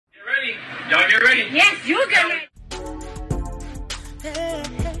Y'all get ready? Yes, you get ready.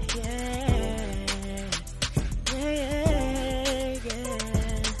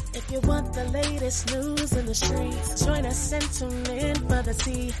 If you want the latest news in the streets, join us and tune in for the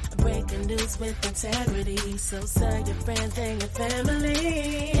tea. Breaking news with integrity. So tell your friends and your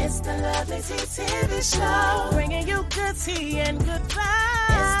family. It's the Lovely Tea TV Show, bringing you good tea and good vibes.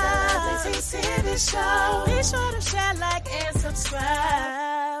 It's the Lovely Tea TV Show. Be sure to share, like, and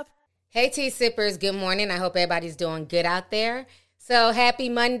subscribe. Hey, tea sippers. Good morning. I hope everybody's doing good out there. So happy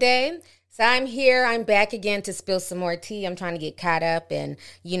Monday. So I'm here. I'm back again to spill some more tea. I'm trying to get caught up and,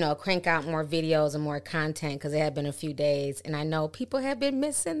 crank out more videos and more content because it had been a few days. And I know people have been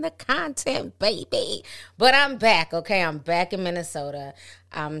missing the content, baby. But I'm back, okay? I'm back in Minnesota.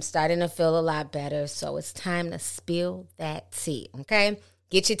 I'm starting to feel a lot better. So it's time to spill that tea, okay?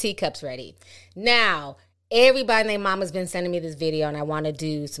 Get your teacups ready. Now, everybody and their mama's been sending me this video, and I want to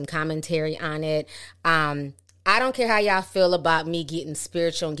do some commentary on it. I don't care how y'all feel about me getting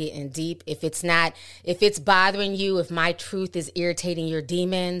spiritual and getting deep. If it's bothering you, if my truth is irritating your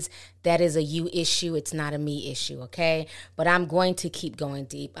demons, that is a you issue. It's not a me issue, okay? But I'm going to keep going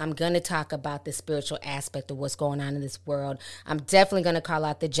deep. I'm going to talk about the spiritual aspect of what's going on in this world. I'm definitely going to call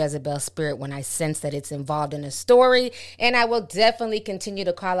out the Jezebel spirit when I sense that it's involved in a story. And I will definitely continue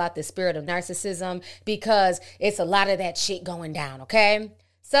to call out the spirit of narcissism because it's a lot of that shit going down, okay?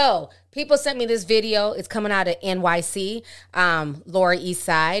 So, people sent me this video. It's coming out of NYC, Lower East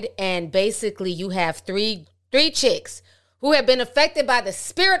Side. And basically, you have three chicks who have been affected by the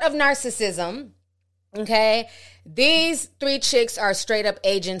spirit of narcissism, okay? These three chicks are straight up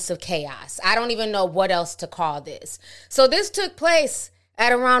agents of chaos. I don't even know what else to call this. So, this took place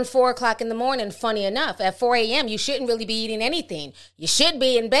at around 4 o'clock in the morning. Funny enough, at 4 a.m., you shouldn't really be eating anything. You should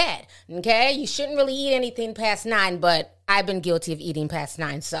be in bed, okay? You shouldn't really eat anything past 9, but I've been guilty of eating past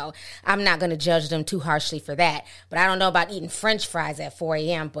 9, so I'm not going to judge them too harshly for that. But I don't know about eating French fries at 4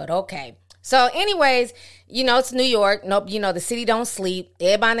 a.m., but okay. So anyways, it's New York. Nope, the city don't sleep.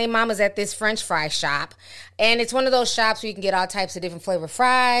 Everybody and their mama's at this French fry shop. And it's one of those shops where you can get all types of different flavor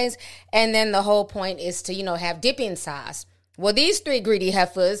fries. And then the whole point is to, have dipping sauce. Well, these three greedy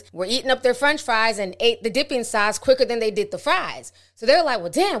heifers were eating up their French fries and ate the dipping sauce quicker than they did the fries. So they're like, well,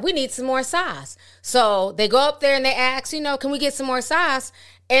 damn, we need some more sauce. So they go up there and they ask, can we get some more sauce?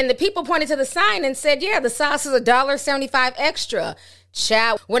 And the people pointed to the sign and said, yeah, the sauce is $1.75 extra.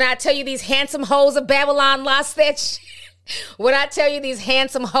 Child, when I tell you these handsome hoes of Babylon lost that shit, when I tell you these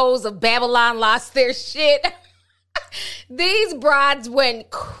handsome hoes of Babylon lost their shit, these broads went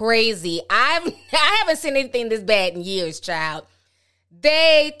crazy. I haven't seen anything this bad in years, child.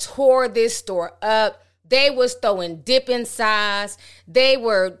 They tore this store up. They was throwing dipping sauce. They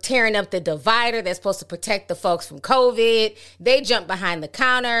were tearing up the divider that's supposed to protect the folks from COVID. They jumped behind the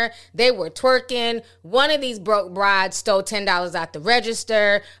counter. They were twerking. One of these broke broads stole $10 out the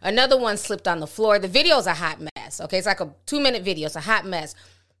register. Another one slipped on the floor. The video's a hot mess, okay? It's like a 2-minute video. It's a hot mess.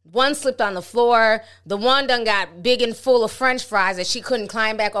 One slipped on the floor. The one done got big and full of French fries that she couldn't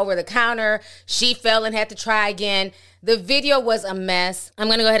climb back over the counter. She fell and had to try again. The video was a mess. I'm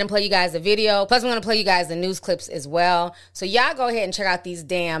going to go ahead and play you guys the video. Plus, I'm going to play you guys the news clips as well. So y'all go ahead and check out these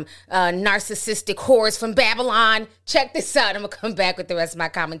damn narcissistic whores from Babylon. Check this out. I'm going to come back with the rest of my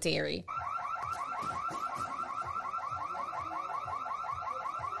commentary.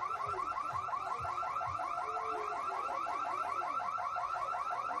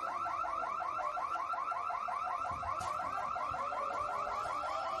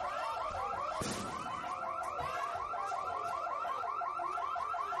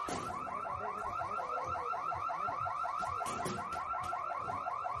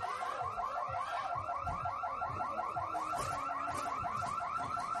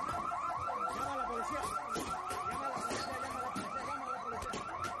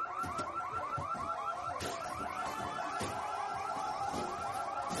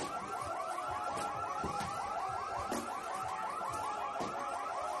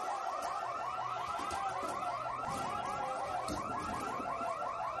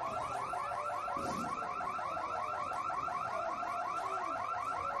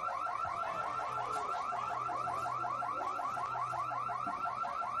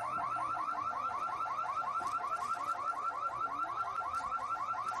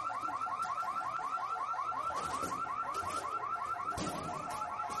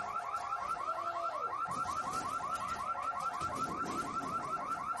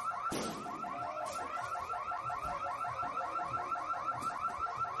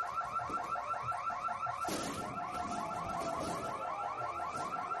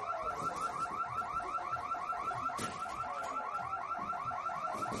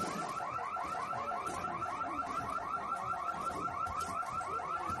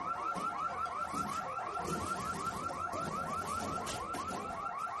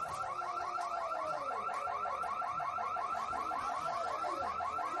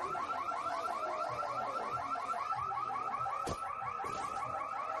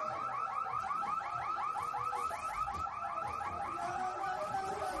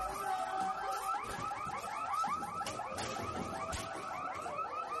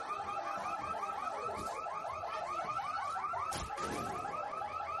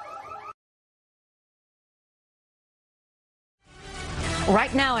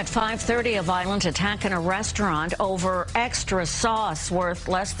 Right now at 5:30, a violent attack in a restaurant over extra sauce worth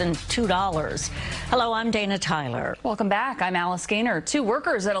less than $2. Hello, I'm Dana Tyler. Welcome back. I'm Alice Gaynor. 2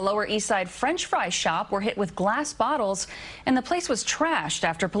 workers at a Lower East Side French fry shop were hit with glass bottles, and the place was trashed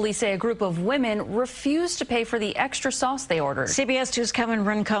after police say a group of women refused to pay for the extra sauce they ordered. CBS 2's Kevin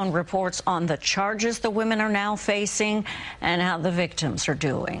Rincon reports on the charges the women are now facing and how the victims are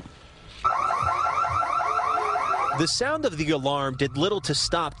doing. The sound of the alarm did little to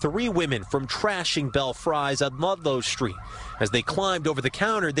stop 3 women from trashing Belle Fries on Ludlow Street. As they climbed over the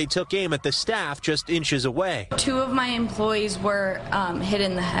counter, they took aim at the staff just inches away. 2 of my employees were hit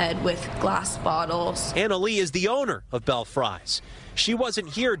in the head with glass bottles. Anna Lee is the owner of Belle Fries. She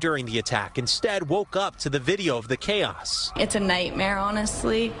wasn't here during the attack, instead woke up to the video of the chaos. It's a nightmare,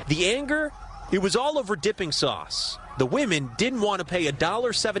 honestly. The anger? It was all over dipping sauce. The women didn't want to pay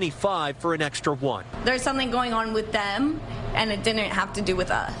 $1.75 for an extra one. There's something going on with them, and it didn't have to do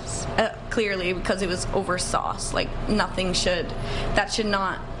with us. Clearly, because it was over sauce. Like, that should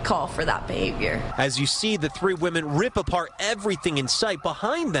not call for that behavior. As you see the 3 women rip apart everything in sight,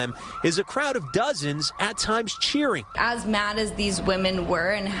 behind them is a crowd of dozens, at times cheering. As mad as these women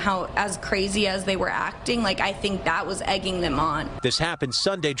were and as crazy as they were acting, I think that was egging them on. This happened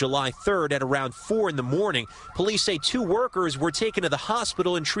Sunday, July 3rd at around 4 in the morning. Police say 2 workers were taken to the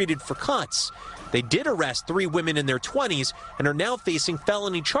hospital and treated for cuts. They did arrest 3 women in their 20s and are now facing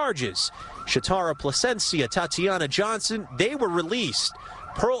felony charges. Shatara Placencia, Tatiana Johnson, they were released.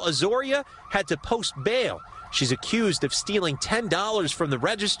 Pearl Azoria had to post bail. She's accused of stealing $10 from the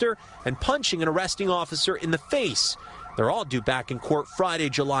register and punching an arresting officer in the face. They're all due back in court Friday,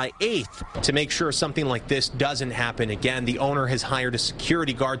 July 8th. To make sure something like this doesn't happen again, the owner has hired a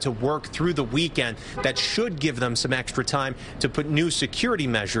security guard to work through the weekend. That should give them some extra time to put new security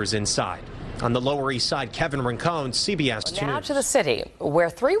measures inside. On the Lower East Side, Kevin Rincon, CBS 2 Now News. to the city, where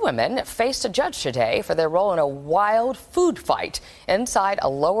 3 women faced a judge today for their role in a wild food fight inside a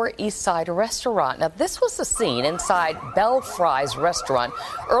Lower East Side restaurant. Now, this was the scene inside Belle Fries restaurant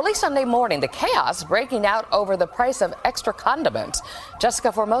early Sunday morning. The chaos breaking out over the price of extra condiments.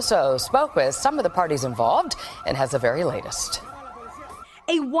 Jessica Formoso spoke with some of the parties involved and has the very latest.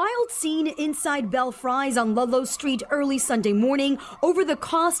 A wild scene inside Belle Fries on Ludlow Street early Sunday morning over the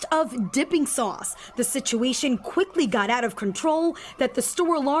cost of dipping sauce. The situation quickly got out of control that the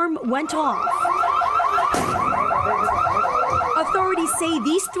store alarm went off. Authorities say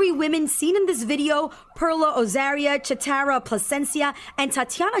these 3 women seen in this video, Perla Ozaria, Chatara Placencia, and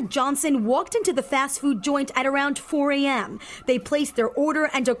Tatiana Johnson, walked into the fast food joint at around 4 a.m. They placed their order,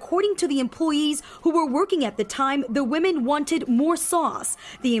 and according to the employees who were working at the time, the women wanted more sauce.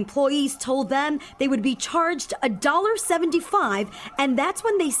 The employees told them they would be charged $1.75, and that's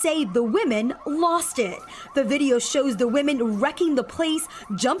when they say the women lost it. The video shows the women wrecking the place,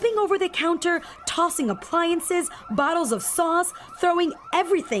 jumping over the counter, tossing appliances, bottles of sauce, throwing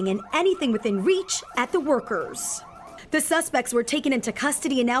everything and anything within reach at the workers. The suspects were taken into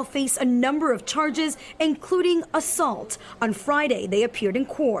custody and now face a number of charges, including assault. On Friday, they appeared in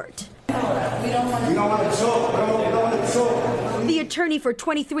court. The attorney for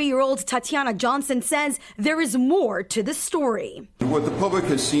 23-year-old Tatiana Johnson says there is more to the story. What the public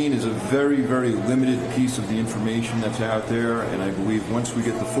has seen is a very, very limited piece of the information that's out there, and I believe once we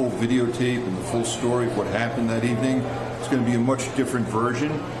get the full videotape and the full story of what happened that evening, it's going to be a much different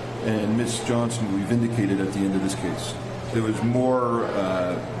version, and Ms. Johnson will be vindicated at the end of this case. There was more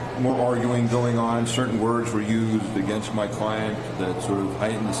arguing going on. Certain words were used against my client that sort of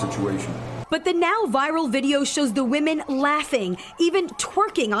heightened the situation. But the now viral video shows the women laughing, even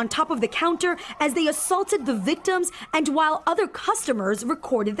twerking on top of the counter as they assaulted the victims and while other customers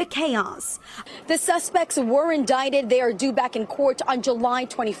recorded the chaos. The suspects were indicted. They are due back in court on July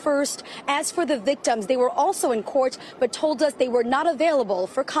 21st. As for the victims, they were also in court but told us they were not available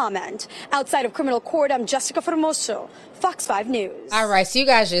for comment. Outside of criminal court, I'm Jessica Formoso, Fox 5 News. All right, so you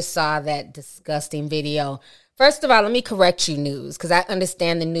guys just saw that disgusting video. First of all, let me correct you, News, because I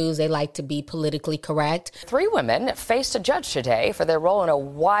understand the News, they like to be politically correct. 3 women faced a judge today for their role in a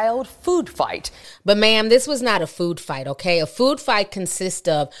wild food fight. But ma'am, this was not a food fight, okay? A food fight consists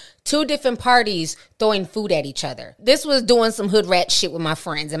of 2 different parties throwing food at each other. This was doing some hood rat shit with my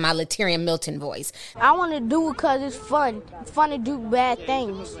friends in my Laterian Milton voice. I want to do it because it's fun. It's fun to do bad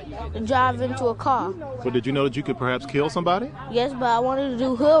things, to drive into a car. But did you know that you could perhaps kill somebody? Yes, but I wanted to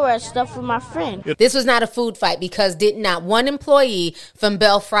do hood rat stuff with my friend. This was not a food fight because did not one employee from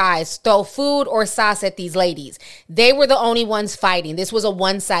Belle Fries throw food or sauce at these ladies. They were the only ones fighting. This was a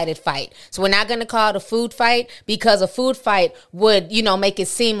one-sided fight. So we're not going to call it a food fight because a food fight would, make it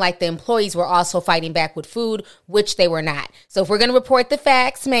seem like the employees were also fighting back with food, which they were not. So if we're going to report the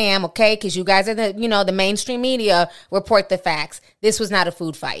facts, ma'am, okay, because you guys are the mainstream media, report the facts. This was not a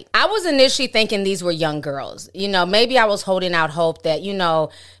food fight. I was initially thinking these were young girls. Maybe I was holding out hope that,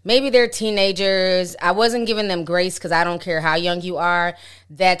 maybe they're teenagers. I wasn't giving them grace because I don't care how young you are.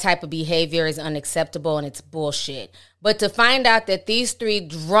 That type of behavior is unacceptable and it's bullshit. But to find out that these 3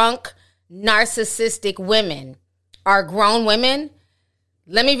 drunk, narcissistic women are grown women,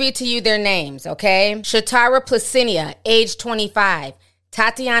 let me read to you their names, okay? Shatara Placinia, age 25.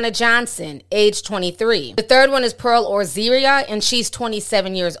 Tatiana Johnson, age 23. The third one is Pearl Ozaria, and she's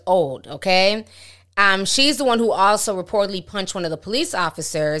 27 years old, okay? She's the one who also reportedly punched one of the police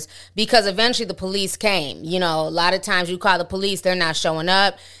officers because eventually the police came. A lot of times you call the police, they're not showing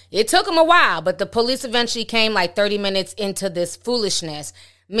up. It took them a while, but the police eventually came like 30 minutes into this foolishness.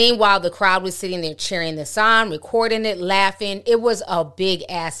 Meanwhile, the crowd was sitting there cheering this on, recording it, laughing. It was a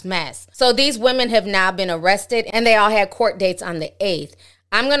big-ass mess. So these women have now been arrested, and they all had court dates on the 8th.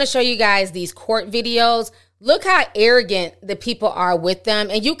 I'm going to show you guys these court videos. Look how arrogant the people are with them,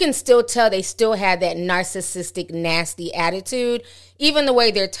 and you can still tell they still have that narcissistic, nasty attitude, even the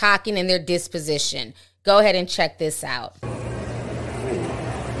way they're talking and their disposition. Go ahead and check this out.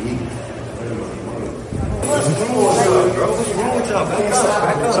 What's wrong with y'all?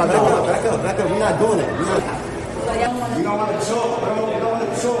 Back up. We're not doing it. We don't want to talk. We don't want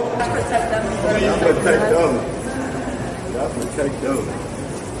to talk. Protect them. Y'all protect them.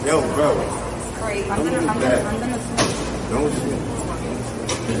 Yo, bro. Right. I'm gonna Don't shoot.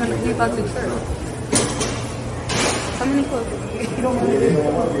 He's about to serve. Come in close. You don't want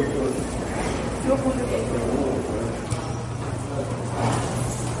to get close. You're supposed to get close.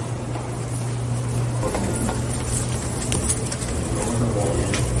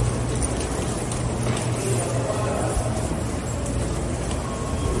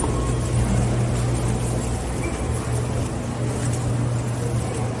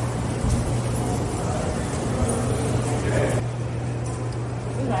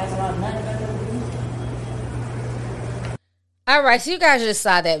 All right, so you guys just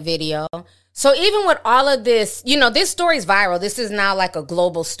saw that video. So even with all of this, this story is viral. This is now like a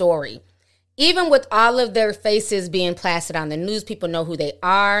global story. Even with all of their faces being plastered on the news, people know who they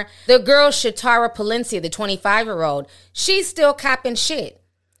are. The girl, Shatara Palencia, the 25-year-old, she's still copping shit.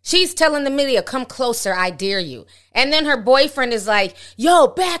 She's telling the media, come closer, I dare you. And then her boyfriend is like, yo,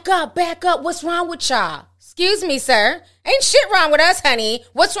 back up. What's wrong with y'all? Excuse me, sir. Ain't shit wrong with us, honey.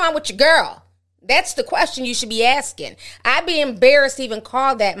 What's wrong with your girl? That's the question you should be asking. I'd be embarrassed to even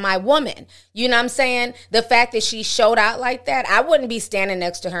call that my woman. You know what I'm saying? The fact that she showed out like that, I wouldn't be standing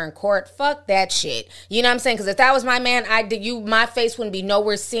next to her in court. Fuck that shit. You know what I'm saying? Because if that was my man, my face wouldn't be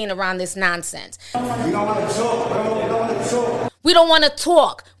nowhere seen around this nonsense. We don't want to talk. We don't want to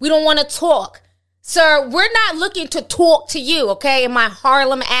talk. We don't want to talk. Sir, we're not looking to talk to you, okay, in my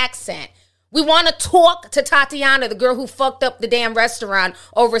Harlem accent. We want to talk to Tatiana, the girl who fucked up the damn restaurant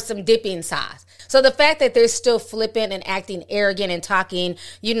over some dipping sauce. So the fact that they're still flippant and acting arrogant and talking,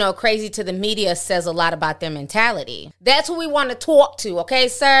 crazy to the media says a lot about their mentality. That's what we want to talk to, okay,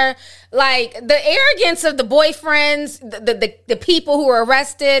 sir? Like, the arrogance of the boyfriends, the people who were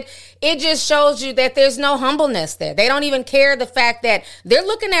arrested, it just shows you that there's no humbleness there. They don't even care the fact that they're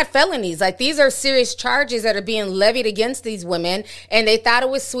looking at felonies. Like, these are serious charges that are being levied against these women, and they thought it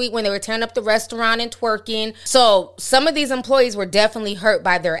was sweet when they were tearing up the restaurant and twerking. So some of these employees were definitely hurt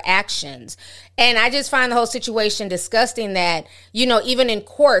by their actions. And I just find the whole situation disgusting that, even in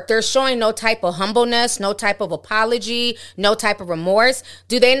court, they're showing no type of humbleness, no type of apology, no type of remorse.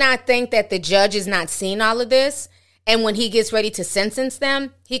 Do they not think that the judge is not seeing all of this? And when he gets ready to sentence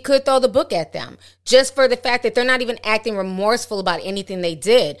them, he could throw the book at them just for the fact that they're not even acting remorseful about anything they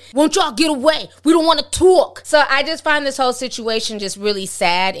did. Won't y'all get away? We don't want to talk. So I just find this whole situation just really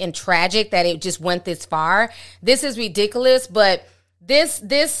sad and tragic that it just went this far. This is ridiculous, but this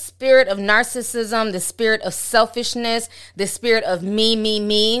spirit of narcissism, the spirit of selfishness, the spirit of me,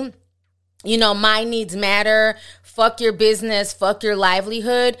 my needs matter, fuck your business, fuck your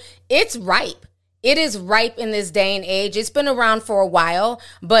livelihood, it's ripe. It is ripe in this day and age. It's been around for a while,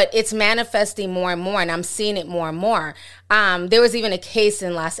 but it's manifesting more and more, and I'm seeing it more and more. There was even a case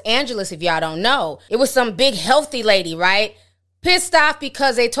in Los Angeles, if y'all don't know. It was some big healthy lady, right? Pissed off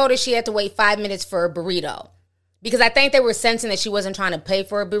because they told her she had to wait 5 minutes for a burrito. Because I think they were sensing that she wasn't trying to pay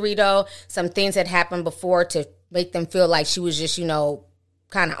for a burrito. Some things had happened before to make them feel like she was just,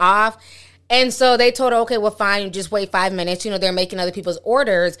 kind of off. And so they told her, okay, well, fine, you just wait 5 minutes. They're making other people's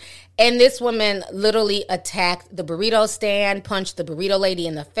orders. And this woman literally attacked the burrito stand, punched the burrito lady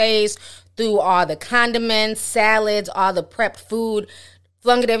in the face, threw all the condiments, salads, all the prepped food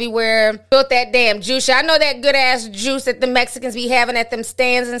flung it everywhere, spilled that damn juice. I know that good-ass juice that the Mexicans be having at them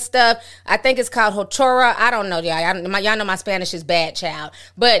stands and stuff. I think it's called Hochora. I don't know, y'all. Y'all know my Spanish is bad, child.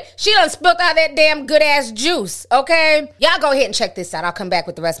 But she done spilled out that damn good-ass juice, okay? Y'all go ahead and check this out. I'll come back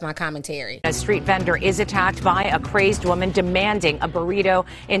with the rest of my commentary. A street vendor is attacked by a crazed woman demanding a burrito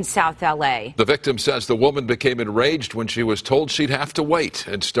in South L.A. The victim says the woman became enraged when she was told she'd have to wait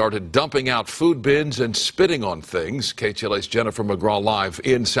and started dumping out food bins and spitting on things. KTLA's Jennifer McGraw live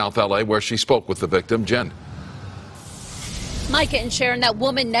in South L.A. where she spoke with the victim. Jen. Micah and Sharon, that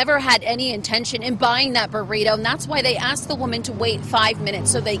woman never had any intention in buying that burrito, and that's why they asked the woman to wait 5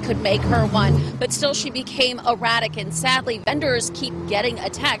 minutes so they could make her one. But still, she became erratic, and sadly, vendors keep getting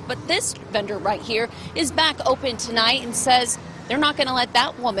attacked. But this vendor right here is back open tonight and says they're not going to let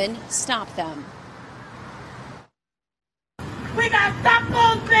that woman stop them. We got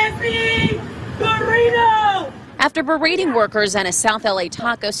tacos, baby! Burrito! After berating workers at a South LA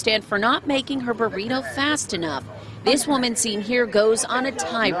taco stand for not making her burrito fast enough, this woman seen here goes on a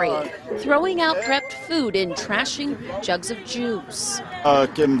tirade, throwing out prepped food and trashing jugs of juice. I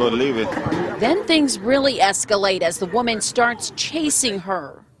can't believe it. Then things really escalate as the woman starts chasing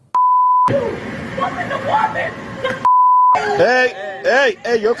her.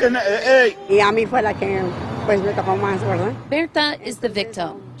 Hey, you can, hey. Y a mí fue la que pues me tocó más, ¿verdad? Berta is the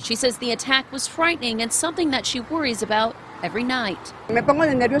victim. She says the attack was frightening and something that she worries about every night. Me pongo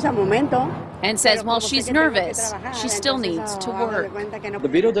de nervios al momento. And says while she's nervous, she still needs to work. The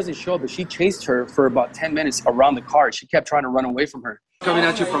video doesn't show, but she chased her for about 10 minutes around the car. She kept trying to run away from her. Coming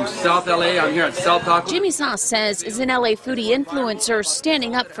at you from South LA. I'm here at South Taco. Jimmy Sauce says is an LA foodie influencer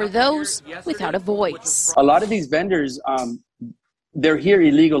standing up for those without a voice. A lot of these vendors, they're here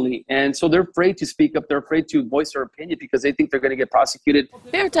illegally, and so they're afraid to speak up. They're afraid to voice their opinion because they think they're going to get prosecuted.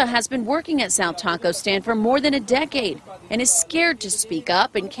 Berta has been working at South Taco Stand for more than a decade and is scared to speak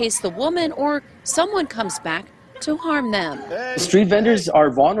up in case the woman or someone comes back to harm them. Street vendors are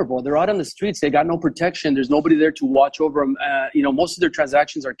vulnerable. They're out on the streets. They got no protection. There's nobody there to watch over them. Most of their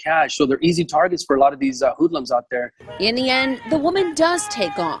transactions are cash, so they're easy targets for a lot of these hoodlums out there. In the end, the woman does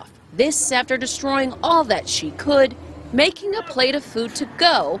take off. This after destroying all that she could, making a plate of food to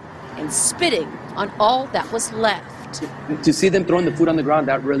go, and spitting on all that was left. To see them throwing the food on the ground,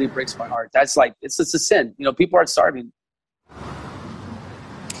 that really breaks my heart. That's like, it's a sin. People are starving.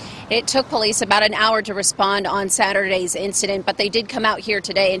 It took police about an hour to respond on Saturday's incident, but they did come out here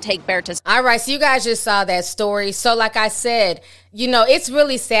today and take Berta's. All right, so you guys just saw that story. So like I said, it's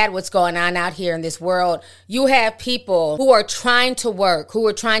really sad what's going on out here in this world. You have people who are trying to work, who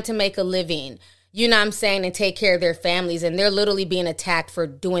are trying to make a living, you know what I'm saying, and take care of their families, and they're literally being attacked for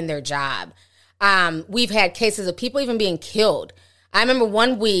doing their job. We've had cases of people even being killed. I remember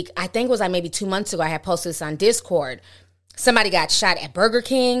one week, I think it was like maybe 2 months ago, I had posted this on Discord. Somebody got shot at Burger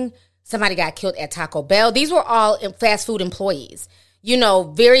King. Somebody got killed at Taco Bell. These were all fast food employees.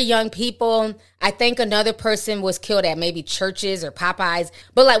 Very young people. I think another person was killed at maybe Church's or Popeyes.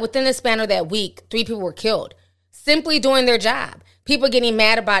 But like within the span of that week, 3 people were killed simply doing their job. People getting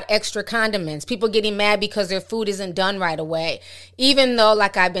mad about extra condiments. People getting mad because their food isn't done right away. Even though,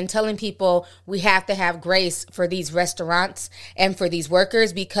 like I've been telling people, we have to have grace for these restaurants and for these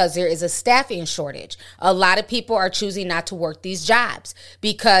workers because there is a staffing shortage. A lot of people are choosing not to work these jobs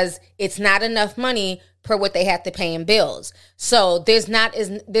because it's not enough money per what they have to pay in bills. So there's not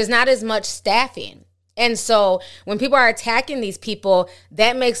as much staffing. And so when people are attacking these people,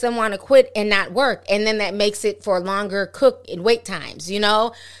 that makes them want to quit and not work. And then that makes it for longer cook and wait times,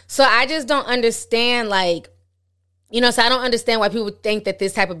 So I just don't understand, so I don't understand why people think that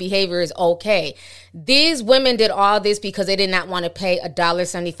this type of behavior is okay. These women did all this because they did not want to pay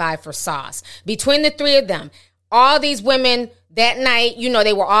 $1.75 for sauce. Between the 3 of them, all these women that night,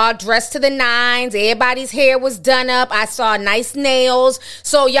 they were all dressed to the nines. Everybody's hair was done up. I saw nice nails.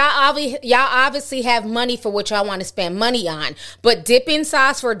 So y'all obviously have money for what y'all want to spend money on. But dipping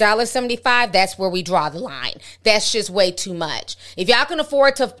sauce for $1.75, that's where we draw the line. That's just way too much. If y'all can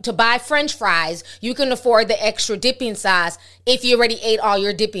afford to buy French fries, you can afford the extra dipping sauce if you already ate all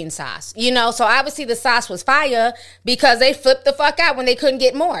your dipping sauce. So obviously the sauce was fire because they flipped the fuck out when they couldn't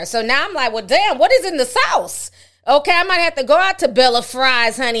get more. So now I'm like, well, damn, what is in the sauce? Okay, I might have to go out to Bella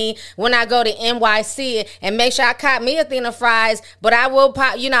Fries, honey, when I go to NYC and make sure I caught me a thing of fries. But I will,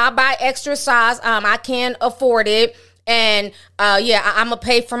 I'll buy extra sauce. I can afford it. And, I'm going to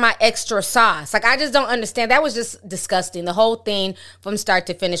pay for my extra sauce. Like, I just don't understand. That was just disgusting. The whole thing from start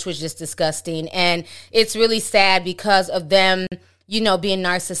to finish was just disgusting. And it's really sad because of them, being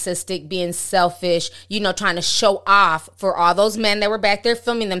narcissistic, being selfish, trying to show off for all those men that were back there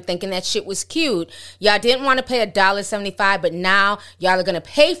filming them, thinking that shit was cute. Y'all didn't want to pay $1.75, but now y'all are going to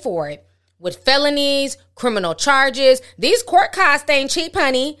pay for it with felonies, criminal charges. These court costs ain't cheap,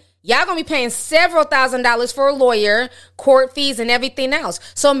 honey. Y'all going to be paying several $1,000s for a lawyer, court fees, and everything else.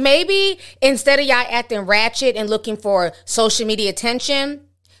 So maybe instead of y'all acting ratchet and looking for social media attention,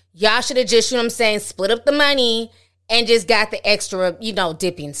 y'all should have just, split up the money and just got the extra,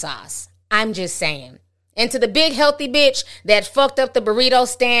 dipping sauce. I'm just saying. And to the big healthy bitch that fucked up the burrito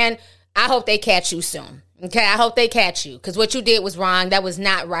stand, I hope they catch you soon. Okay, I hope they catch you. Because what you did was wrong. That was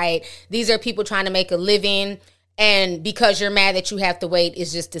not right. These are people trying to make a living. And because you're mad that you have to wait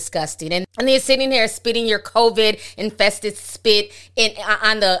is just disgusting. And then sitting here spitting your COVID-infested spit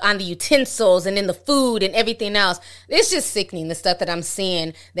on the utensils and in the food and everything else. It's just sickening, the stuff that I'm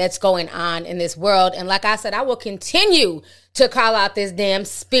seeing that's going on in this world. And like I said, I will continue to call out this damn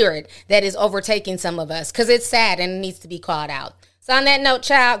spirit that is overtaking some of us because it's sad and it needs to be called out. So on that note,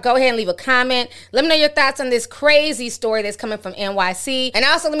 child, go ahead and leave a comment. Let me know your thoughts on this crazy story that's coming from NYC. And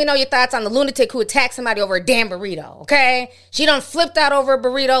also let me know your thoughts on the lunatic who attacked somebody over a damn burrito, okay? She done flipped out over a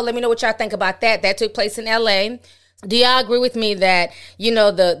burrito. Let me know what y'all think about that. That took place in LA. Do y'all agree with me that,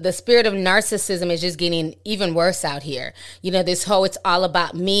 the spirit of narcissism is just getting even worse out here? This whole it's all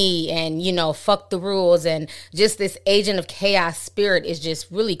about me and, fuck the rules and just this agent of chaos spirit is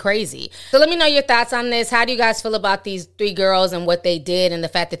just really crazy. So let me know your thoughts on this. How do you guys feel about these 3 girls and what they did and the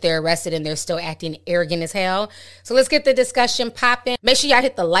fact that they're arrested and they're still acting arrogant as hell? So let's get the discussion popping. Make sure y'all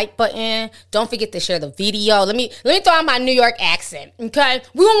hit the like button. Don't forget to share the video. Let me throw on my New York accent, okay?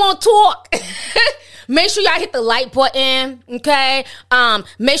 We don't want to talk. Make sure y'all hit the like button, okay?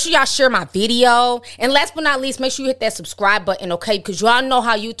 Make sure y'all share my video. And last but not least, make sure you hit that subscribe button, okay? Because y'all know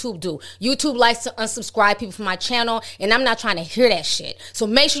how YouTube do. YouTube likes to unsubscribe people from my channel, and I'm not trying to hear that shit. So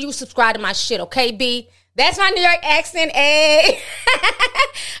make sure you subscribe to my shit, okay, B? That's my New York accent, eh?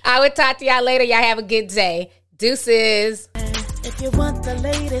 I will talk to y'all later. Y'all have a good day. Deuces. If you want the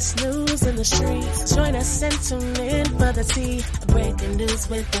latest news in the streets, join us and tune in for the tea. Breaking news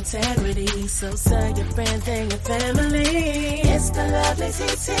with integrity. So tell your friends and your family. It's the Lovely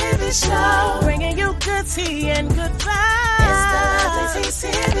Tea TV Show. Bringing you good tea and good vibes. It's the Lovely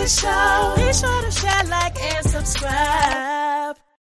Tea TV Show. Be sure to share, like, and subscribe.